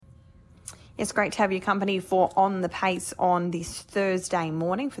It's great to have your company for On the Pace on this Thursday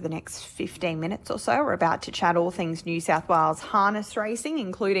morning for the next 15 minutes or so. We're about to chat all things New South Wales harness racing,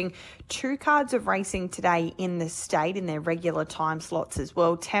 including 2 cards of racing today in the state in their regular time slots as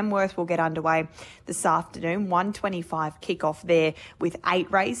well. Tamworth will get underway this afternoon, 1:25 kickoff there with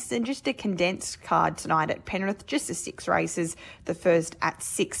 8 races, and just a condensed card tonight at Penrith, just the 6 races, the first at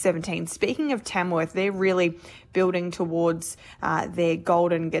 6:17. Speaking of Tamworth, they're really building towards their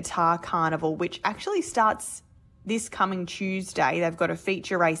Golden Guitar Carnival, which actually starts this coming Tuesday. They've got a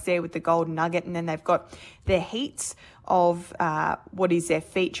feature race there with the Golden Nugget, and then they've got their heats of what is their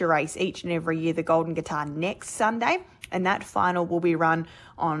feature race each and every year, the Golden Guitar, next Sunday. And that final will be run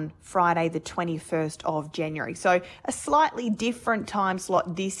on Friday, the 21st of January. So a slightly different time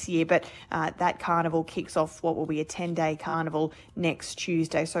slot this year, but that carnival kicks off what will be a 10-day carnival next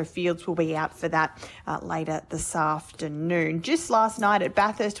Tuesday. So fields will be out for that later this afternoon. Just last night at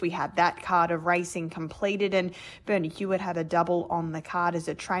Bathurst, we had that card of racing completed, and Bernie Hewitt had a double on the card as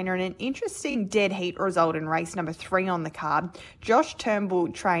a trainer, and an interesting dead heat result in race number 3 on the card. Josh Turnbull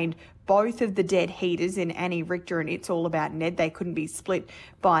trained both of the dead heaters in Annie Richter and It's All About Ned. They couldn't be split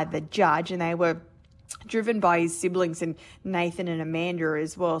by the judge, and they were driven by his siblings and Nathan and Amanda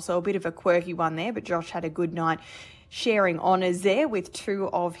as well. So a bit of a quirky one there, but Josh had a good night sharing honours there with 2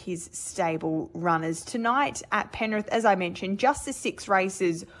 of his stable runners. Tonight at Penrith, as I mentioned, just the 6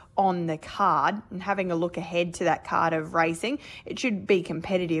 races on the card, and having a look ahead to that card of racing, it should be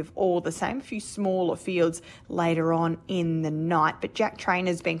competitive all the same. A few smaller fields later on in the night, but Jack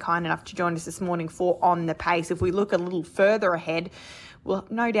Trainer's been kind enough to join us this morning for On the Pace. If we look a little further ahead, we'll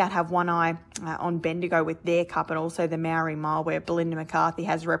no doubt have one eye on Bendigo with their cup, and also the Maori Mile where Belinda McCarthy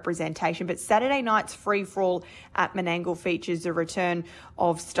has representation. But Saturday night's free-for-all at Menangle features the return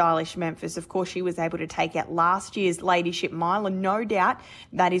of Stylish Memphis. Of course, she was able to take out last year's Ladyship Mile, and no doubt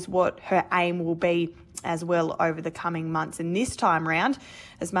that is what her aim will be as well over the coming months. And this time round,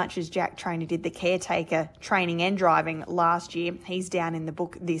 as much as Jack Trainer did the caretaker training and driving last year, he's down in the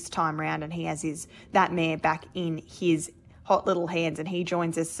book this time round, and he has that mare back in his hot little hands, and he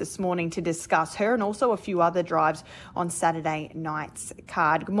joins us this morning to discuss her and also a few other drives on Saturday night's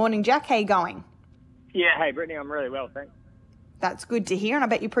card. Good morning, Jack. How you going? Yeah, hey, Brittany, I'm really well, thanks. That's good to hear, and I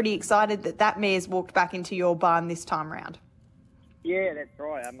bet you're pretty excited that mare's walked back into your barn this time round. Yeah, that's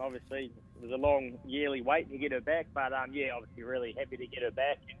right. Obviously, it was a long yearly wait to get her back, but obviously really happy to get her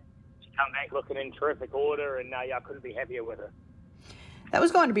back. She come back looking in terrific order, and I couldn't be happier with her. That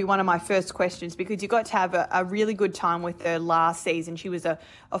was going to be one of my first questions, because you got to have a really good time with her last season. She was a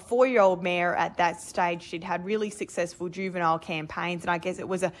 4-year-old mare at that stage. She'd had really successful juvenile campaigns, and I guess it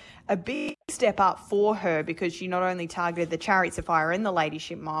was a big step up for her, because she not only targeted the Chariots of Fire and the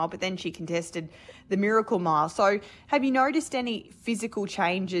Ladyship Mile, but then she contested the Miracle Mile. So have you noticed any physical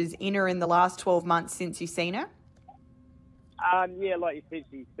changes in her in the last 12 months since you've seen her? Yeah, like you said,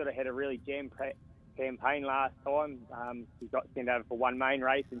 she sort of had a really jam-packed campaign last time. She got sent over for one main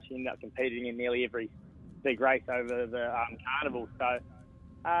race, and she ended up competing in nearly every big race over the carnival. So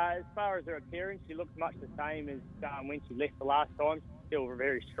as far as her appearance, she looks much the same as when she left the last time. She's still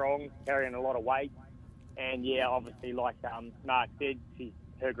very strong, carrying a lot of weight, and obviously, like Mark said,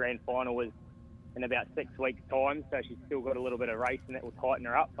 her grand final was in about 6 weeks' time, so she's still got a little bit of racing that will tighten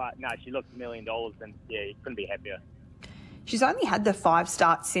her up. But no, she looks $1 million, and you couldn't be happier. She's only had the 5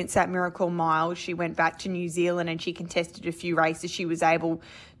 starts since that Miracle Mile. She went back to New Zealand and she contested a few races. She was able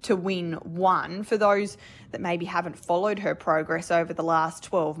to win 1. For those that maybe haven't followed her progress over the last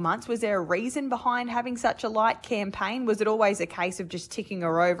 12 months, was there a reason behind having such a light campaign? Was it always a case of just ticking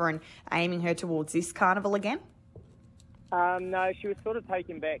her over and aiming her towards this carnival again? No, she was sort of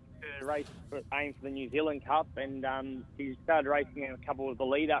taken back to race aim for the New Zealand Cup, and she started racing in a couple of the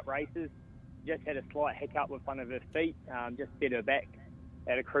lead-up races. Just had a slight hiccup with one of her feet, just set her back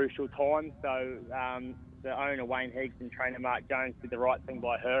at a crucial time. So the owner, Wayne Higgs, and trainer Mark Jones did the right thing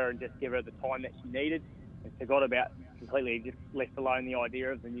by her and just give her the time that she needed, and forgot about completely, just left alone the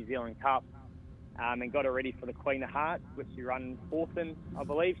idea of the New Zealand Cup, and got her ready for the Queen of Hearts, which she ran 4th in, I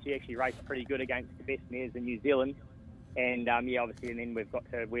believe. She actually raced pretty good against the best mares in New Zealand. And obviously, and then we've got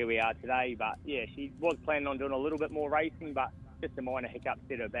to where we are today. But she was planning on doing a little bit more racing, but just a minor hiccup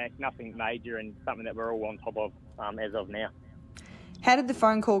set her back, nothing major, and something that we're all on top of as of now. How did the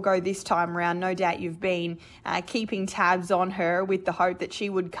phone call go this time around? No doubt you've been keeping tabs on her with the hope that she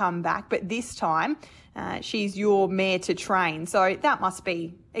would come back, but this time she's your mare to train, so that must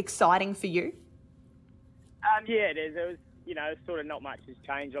be exciting for you. Yeah, it is. It was, sort of not much has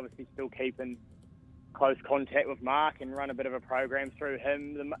changed. Obviously, still keeping close contact with Mark and run a bit of a program through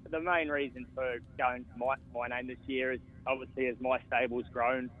him. The main reason for going to my name this year is obviously as my stable's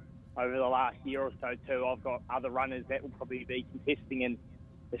grown over the last year or so too. I've got other runners that will probably be contesting in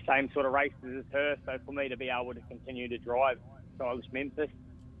the same sort of races as her. So for me to be able to continue to drive Stylish Memphis,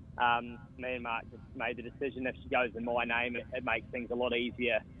 me and Mark just made the decision if she goes in my name, it makes things a lot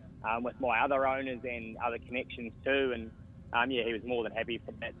easier with my other owners and other connections too. And he was more than happy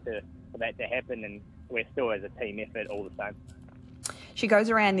for that to happen, and we're still as a team effort all the same. She goes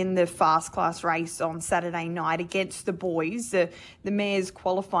around in the fast class race on Saturday night against the boys. The mares'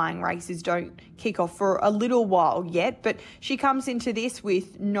 qualifying races don't kick off for a little while yet, but she comes into this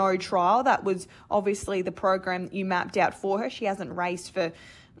with no trial. That was obviously the program that you mapped out for her. She hasn't raced for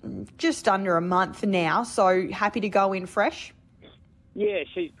just under a month now, so happy to go in fresh. Yeah,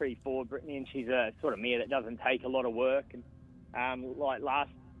 she's pretty forward, Brittany, and she's a sort of mare that doesn't take a lot of work. And like last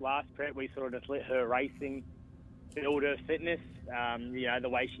prep, we sort of just let her racing build her fitness. The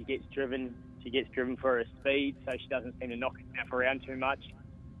way she gets driven for her speed, so she doesn't seem to knock herself around too much.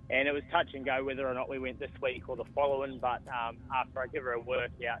 And it was touch and go whether or not we went this week or the following, but after I give her a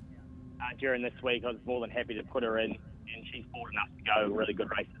workout during this week, I was more than happy to put her in, and she's forward enough to go a really good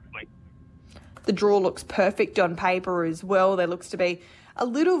race this week. The draw looks perfect on paper as well. There looks to be a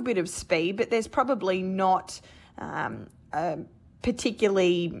little bit of speed, but there's probably not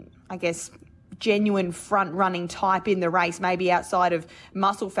particularly, I guess, genuine front-running type in the race, maybe outside of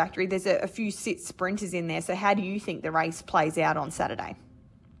Muscle Factory. There's a few sit sprinters in there. So how do you think the race plays out on Saturday?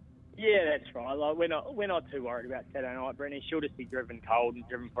 Yeah, that's right. Like, we're not too worried about Saturday night, Brenny. She'll just be driven cold and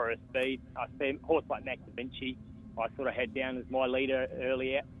driven for her speed. I see a horse like Mac Da Vinci, I sort of had down as my leader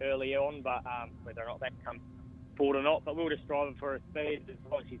early on, but whether or not that comes forward or not, but we'll just drive her for her speed.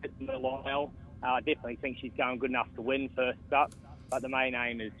 As long as she's hitting the line well, I definitely think she's going good enough to win first up. But the main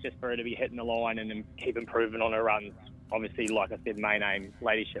aim is just for her to be hitting the line and then keep improving on her runs. Obviously, like I said, main aim,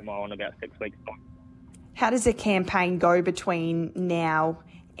 Ladyship Mile in about 6 weeks' time. How does the campaign go between now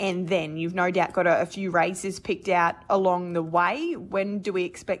and then? You've no doubt got a few races picked out along the way. When do we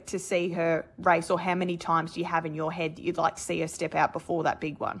expect to see her race, or how many times do you have in your head that you'd like to see her step out before that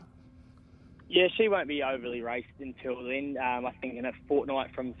big one? Yeah, she won't be overly raced until then. I think in a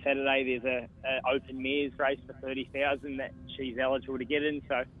fortnight from Saturday, there's a open mares race for 30,000 that she's eligible to get in.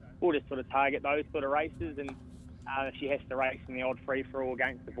 So we'll just sort of target those sort of races. And if she has to race in the odd free-for-all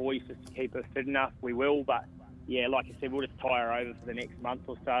against the boys just to keep her fit enough, we will. But yeah, like I said, we'll just tie her over for the next month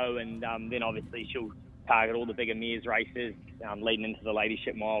or so. And then obviously she'll target all the bigger mares races leading into the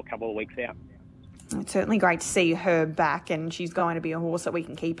Ladyship Mile a couple of weeks out. It's certainly great to see her back, and she's going to be a horse that we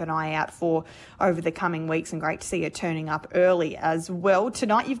can keep an eye out for over the coming weeks, and great to see her turning up early as well.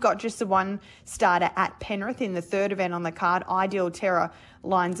 Tonight you've got just the one starter at Penrith in the third event on the card. Ideal Terror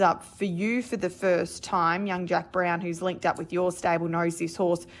lines up for you for the first time. Young Jack Brown, who's linked up with your stable, knows this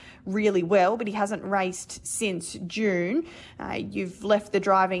horse really well, but he hasn't raced since June. You've left the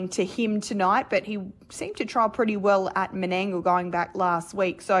driving to him tonight, but he seemed to trial pretty well at Menangle going back last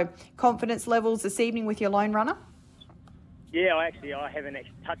week. So confidence levels this evening with your lone runner? Yeah, I haven't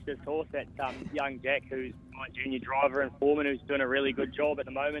actually touched this horse. That Young Jack, who's my junior driver and foreman, who's doing a really good job at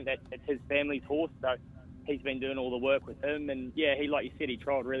the moment. It's his family's horse, so he's been doing all the work with him. And yeah, he, like you said, he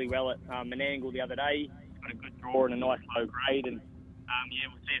trialled really well at Menangle the other day. He's got a good draw and a nice low grade. And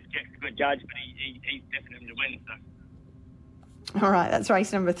we'll see if Jack's a good judge, but he's definitely to win. So. All right, that's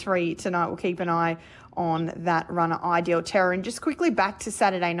race number 3 tonight. We'll keep an eye on that runner, Ideal Terror. And just quickly back to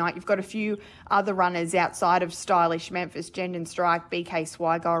Saturday night, you've got a few other runners outside of Stylish Memphis. Jendon Strike, BK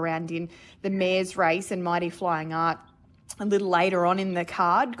Swai go around in the mares race, and Mighty Flying Art a little later on in the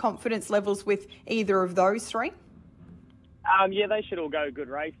card. Confidence levels with either of those three? Yeah, they should all go good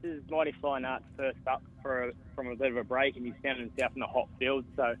races. Mighty Flying Art's first up from a bit of a break, and he's found himself in a hot field,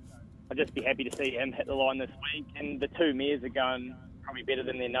 so I'd just be happy to see him hit the line this week. And the two mares are going probably better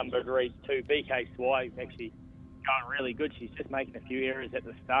than their numbered reads too. BK Swai is actually going really good. She's just making a few errors at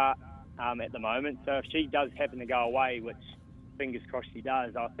the start at the moment, so if she does happen to go away, which fingers crossed she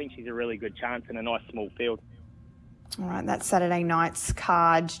does, I think she's a really good chance in a nice small field. All right, that's Saturday night's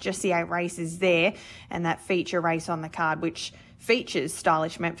card, just the 8 races there, and that feature race on the card, which features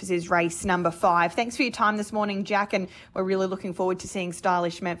Stylish Memphis' race number 5. Thanks for your time this morning, Jack, and we're really looking forward to seeing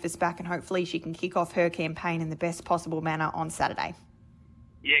Stylish Memphis back, and hopefully she can kick off her campaign in the best possible manner on Saturday.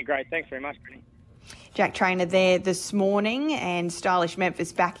 Yeah, great. Thanks very much, Brittany. Jack Trainer there this morning, and Stylish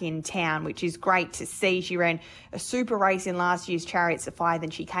Memphis back in town, which is great to see. She ran a super race in last year's Chariots of Fire. Then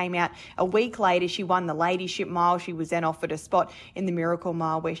she came out a week later. She won the Ladyship Mile. She was then offered a spot in the Miracle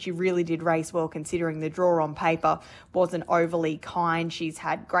Mile, where she really did race well, considering the draw on paper wasn't overly kind. She's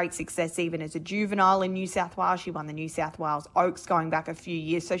had great success even as a juvenile in New South Wales. She won the New South Wales Oaks going back a few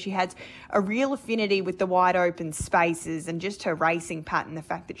years. So she has a real affinity with the wide open spaces, and just her racing pattern, the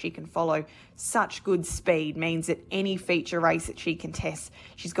fact that she can follow such good speed, means that any feature race that she contests,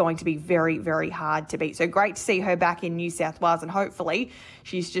 she's going to be very, very hard to beat. So great to see her back in New South Wales, and hopefully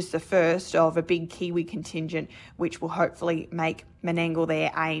she's just the first of a big Kiwi contingent, which will hopefully make Menangle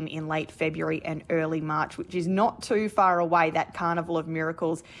their aim in late February and early March, which is not too far away. That Carnival of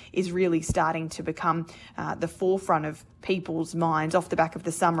Miracles is really starting to become the forefront of people's minds off the back of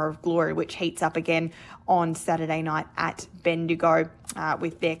the Summer of Glory, which heats up again on Saturday night at Bendigo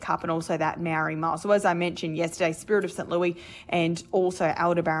with their cup, and also that Maori Mile. So as I mentioned yesterday, Spirit of St. Louis and also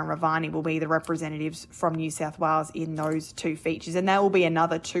Aldebaran Ravani will be the representatives from New South Wales in those two features, and there will be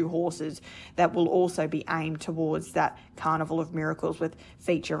another two horses that will also be aimed towards that Carnival of Miracles with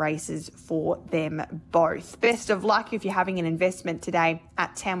feature races for them both. Best of luck if you're having an investment today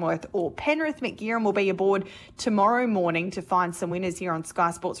at Tamworth or Penrith. McGeeran will be aboard tomorrow morning to find some winners here on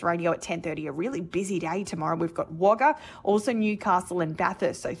Sky Sports Radio at 10:30. A really busy day tomorrow. We've got Wagga, also Newcastle and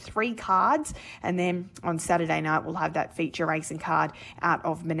Bathurst, so 3 cards. And then on Saturday night, we'll have that feature racing card out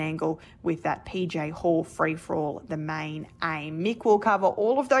of Menangle with that PJ Hall free-for-all, the main aim. Mick will cover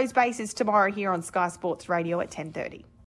all of those bases tomorrow here on Sky Sports Radio at 10:30.